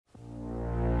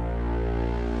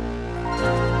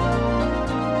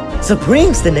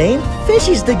Supreme's the name,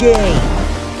 Fishy's the game.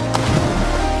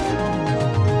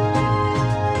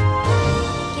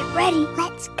 Get ready,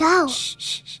 let's go. Shh,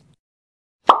 shh, shh.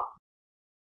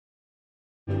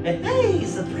 Hey,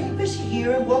 Supreme Fishy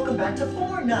here, and welcome back to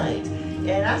Fortnite. And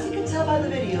as you can tell by the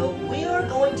video, we are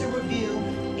going to review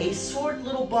a short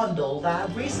little bundle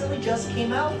that recently just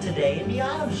came out today in the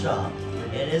item shop.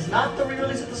 It is not the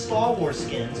re-release of the Star Wars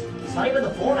skins, it's not even the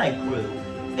Fortnite crew.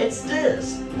 It's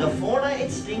this, the Fortnite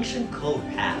Extinction Code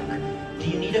Pack. Do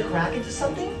you need to crack into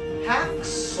something?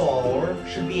 Hacksaw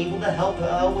should be able to help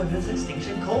out with his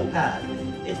Extinction Code Pack.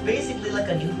 It's basically like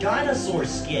a new dinosaur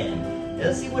skin.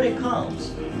 Let's see what it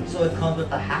comes. So it comes with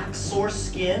the Hacksaw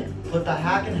skin, with the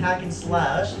hack and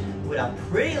slash, with a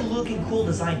pretty looking cool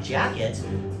design jacket,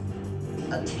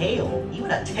 a tail,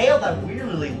 even a tail that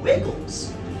weirdly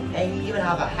wiggles. And you even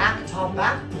have a hack top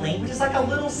back bling, which is like a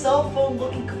little cell phone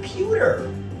looking computer.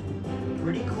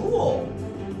 Pretty cool.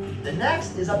 The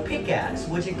next is a pickaxe,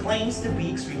 which it claims to be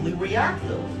extremely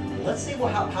reactive. Let's see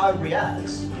how it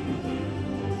reacts.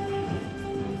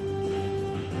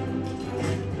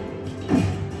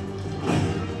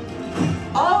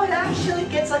 Oh, it actually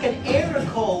gets like an error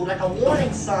code, like a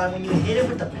warning sign when you hit it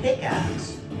with the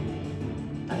pickaxe.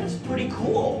 That is pretty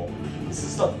cool.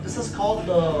 This is called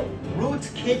the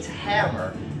Rootkit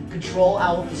Hammer. Control,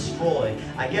 Alt, Destroy.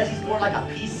 I guess he's more like a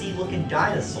PC looking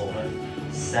dinosaur.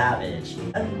 Savage.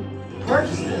 And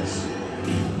purchase this.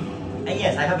 And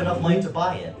yes, I have enough money to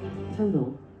buy it.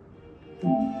 Total.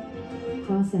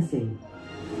 Processing.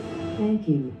 Thank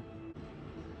you.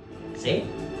 See?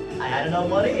 I had enough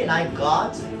money and I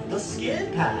got the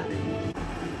skin pack.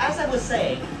 As I was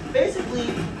saying, basically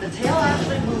the tail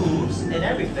actually moves and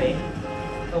everything.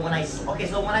 But when I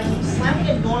slam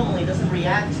it normally, it doesn't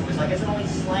react to it. So I guess it only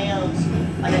slams.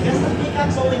 Like I guess the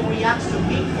pickaxe only reacts to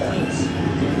weak points.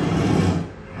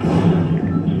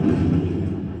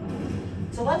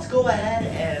 So let's go ahead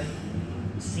and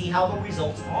see how the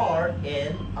results are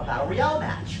in a battle royale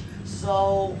match.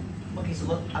 So okay, so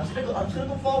look, I'm just gonna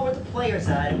go forward with the player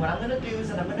side, and what I'm gonna do is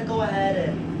that I'm gonna go ahead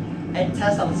and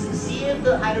test out, see if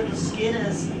either the skin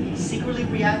is secretly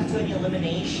reacting to any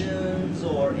eliminations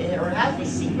or has any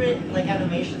secret like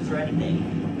animations or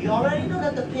anything. We already know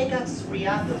that the pickaxe is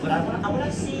reactive, but I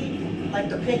wanna see like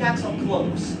the pickaxe up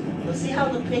close. Let's see how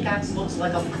the pickaxe looks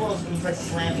like up close when you try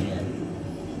slamming it.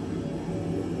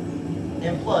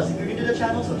 And plus, if you're new to the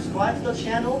channel, subscribe to the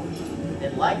channel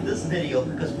and like this video,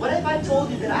 because what if I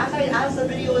told you that as the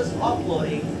video is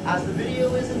uploading, as the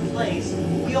video is in place,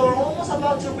 we are almost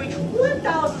about to reach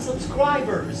 1,000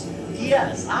 subscribers.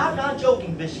 Yes, I'm not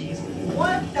joking, fishies.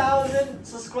 1,000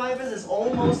 subscribers is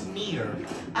almost near.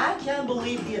 I can't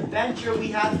believe the adventure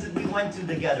we went to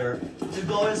together to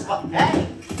go and Hey,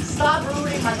 stop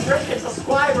ruining my freaking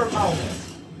subscriber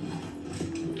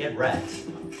moment. Get wrecked.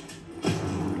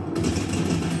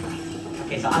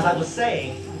 Okay, so as I was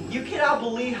saying, you cannot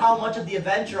believe how much of the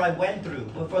adventure I went through.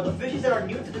 But for the fishies that are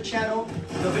new to the channel,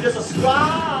 feel free to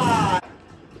subscribe!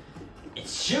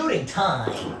 It's shooting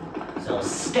time! So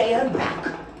stand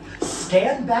back.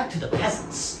 Stand back to the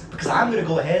peasants. Because I'm gonna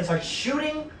go ahead and start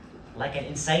shooting like an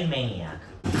insane maniac.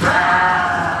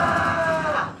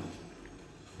 Ah!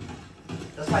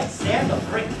 That's right, stand the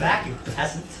frick back, you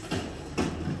peasant.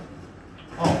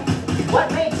 Oh,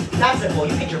 what mate? That's it, boy.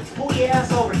 You get your booty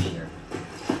ass over here.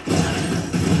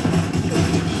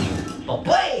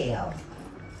 Bam!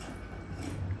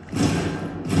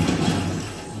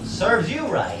 Serves you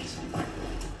right.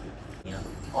 Yeah.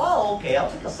 Oh, okay, I'll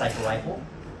take a sniper rifle.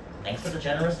 Thanks for the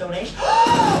generous donation.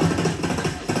 Oh,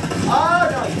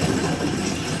 no, you didn't.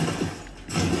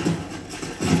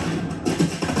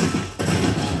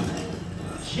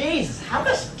 Jesus, how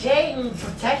much dang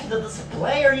protection does this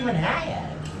player even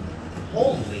have?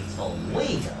 Holy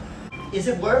Toledo. Is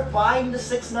it worth buying the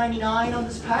 $6.99 on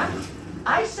this pack?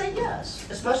 I say yes,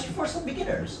 especially for some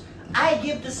beginners. I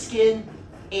give the skin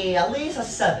at least a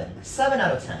 7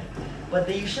 out of 10. But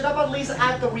you should have at least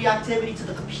add the reactivity to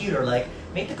the computer, like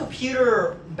make the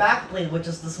computer backplate, which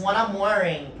is this one I'm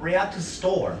wearing, react to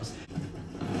storms.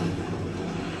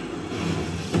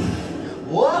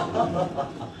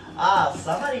 Whoa! Ah,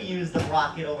 somebody used the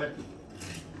rocket over.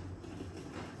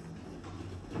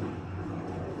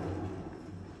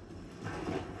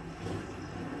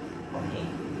 Okay.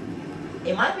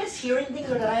 Am I mishearing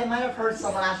things, or that I might have heard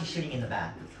someone actually shooting in the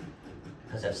back?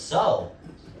 Because if so,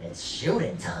 it's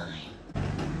shooting time.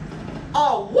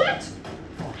 Oh, what?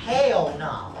 Oh, hell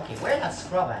no. Okay, where's that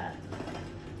scrub at?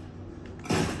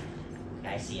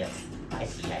 I see it. I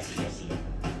see it.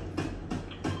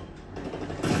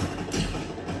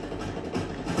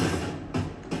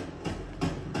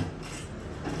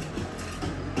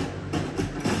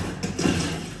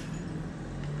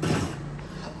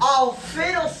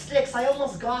 sticks, I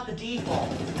almost got the default.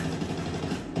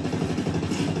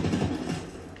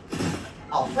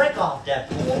 Oh, frick off,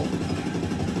 Deadpool.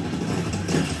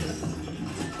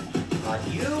 Got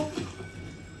you.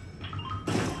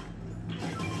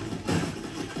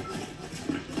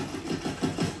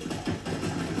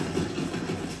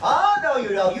 Oh, no, you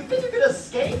don't. You think you can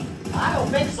escape? I don't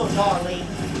think so, darling.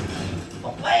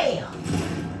 But bam!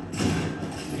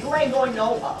 You ain't going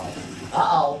no. Uh-oh.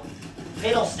 Uh-oh.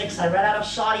 Fiddlesticks, I ran out of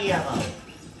shoddy ammo.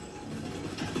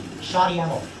 Shoddy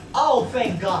ammo. Oh,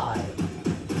 thank God.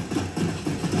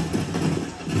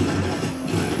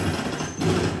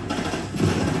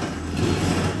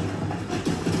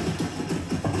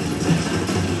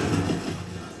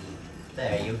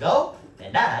 There you go.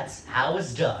 And that's how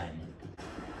it's done.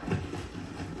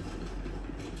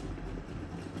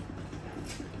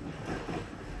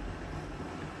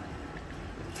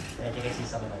 I think I see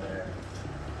someone over there.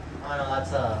 Oh no,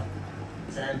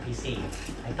 it's an NPC.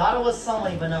 I thought it was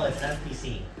somebody, but no, it's an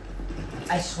NPC.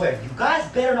 I swear, you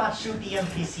guys better not shoot the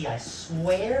NPC, I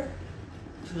swear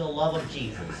to the love of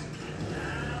Jesus.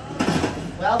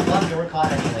 Well, fuck, you were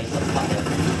caught anyway, so fuck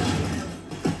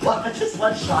it. Well, I just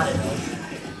one-shot it though.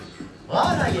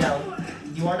 Well, no, you know,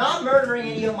 you are not murdering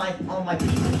any of my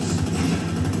peoples.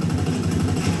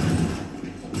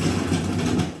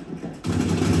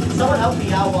 Someone help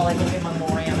me out while I go get my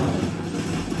more ammo.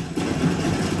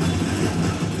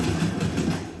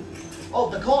 Oh,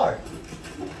 the card.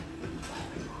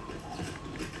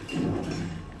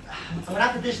 I'm gonna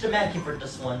have to dish the medkit for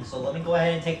this one, so let me go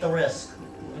ahead and take the risk.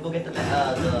 Let me go get the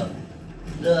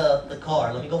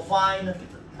card. Let me go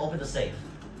open the safe.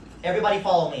 Everybody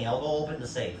follow me. I'll go open the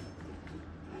safe.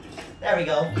 There we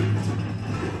go.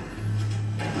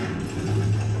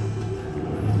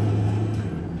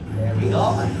 There we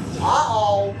go.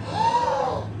 Uh-oh.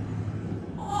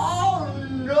 Oh,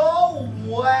 no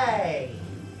way.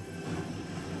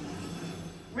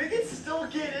 We can still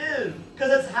get in,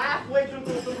 because it's halfway through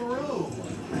the room.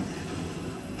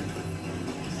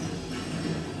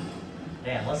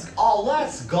 Damn, let's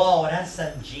go. An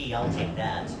SMG, I'll take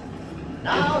that.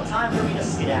 Now, time for me to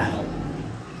skedaddle.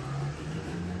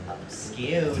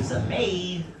 Excuse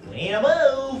me. We need to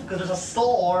move, because there's a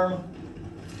storm.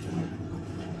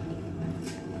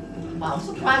 Wow, I'm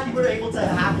surprised we were able to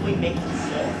halfway make the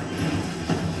storm.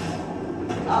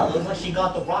 Oh, looks like she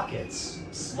got the rockets.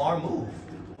 Smart move.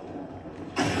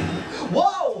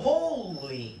 Whoa!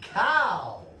 Holy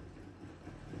cow!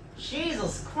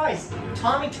 Jesus Christ!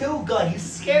 Tommy Two Gun, you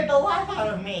scared the life out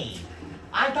of me!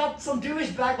 I thought some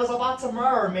douchebag was about to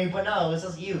murder me, but no, it's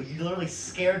just you. You literally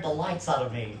scared the lights out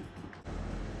of me.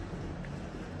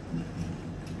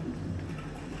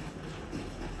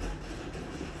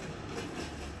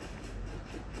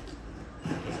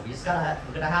 Okay, so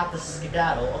we're gonna have to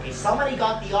skedaddle. Okay, somebody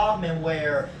got the augment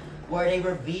where they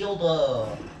reveal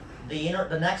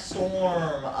the next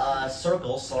storm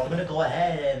circle, so I'm gonna go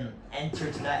ahead and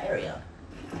enter to that area.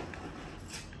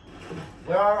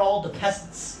 Where are all the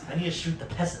peasants? I need to shoot the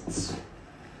peasants.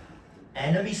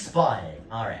 Enemy spotted.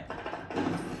 Alright.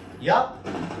 Yup,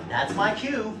 that's my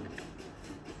cue.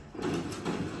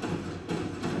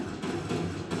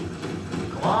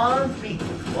 Come on, people,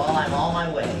 while I'm on my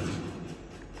way.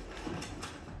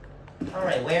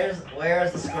 Alright,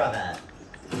 where's the scrub at?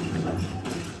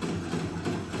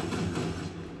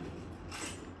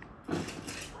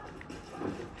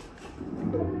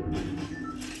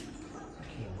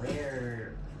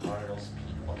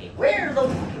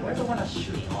 Where's the one that's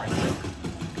shooting? Oh, I see it.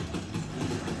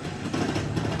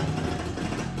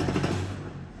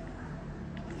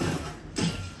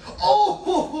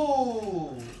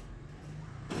 Oh!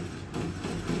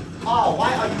 Oh,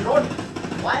 why are you running?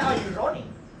 Why are you running?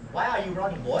 Why are you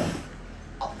running, boy?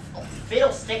 Oh,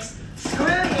 fiddlesticks! Screw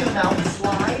you, mountain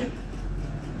slide!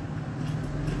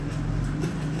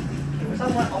 Okay, where's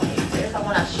that one? Okay, there's that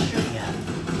one that's shooting at.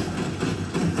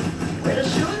 Where's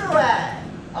the shooter at?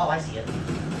 Oh, I see it.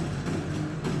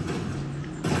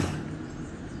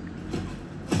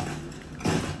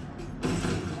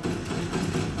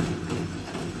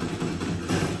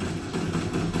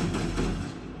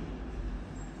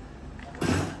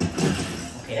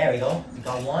 Okay, there we go. We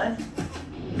got one.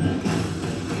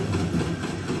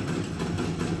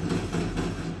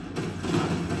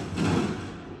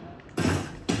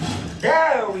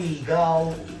 There we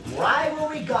go. Right where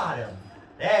we got him.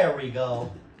 There we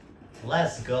go.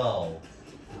 Let's go.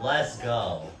 Let's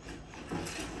go.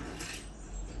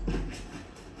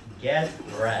 Get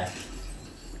wrecked.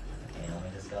 Okay, let me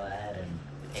just go ahead and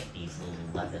pick these little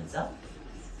weapons up.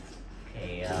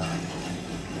 Okay,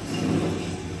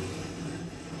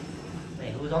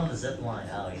 wait, who's on the zip line?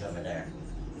 Oh, he's over there.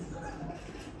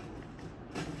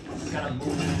 just gotta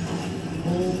move.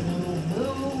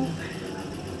 Move.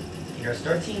 There's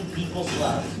 13 people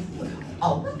left.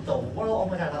 Oh, what the world? Oh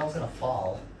my god, I was gonna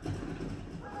fall.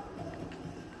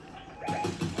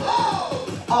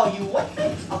 Oh, you what?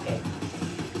 Okay.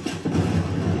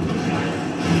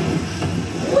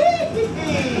 Whee!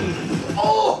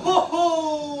 Oh!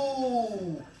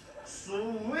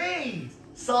 Sweet!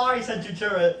 Sorry, Sentry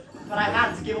Turret, but I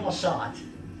had to give him a shot.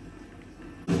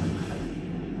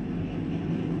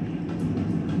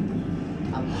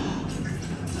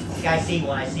 Okay, I see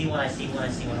one.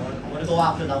 I'm gonna go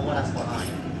after the one that's behind.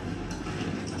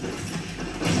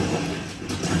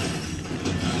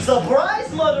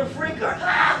 Surprise, mother freaker!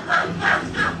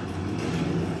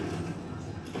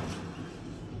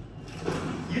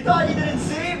 You thought you didn't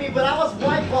see me, but I was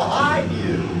right behind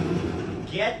you.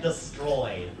 Get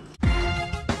destroyed.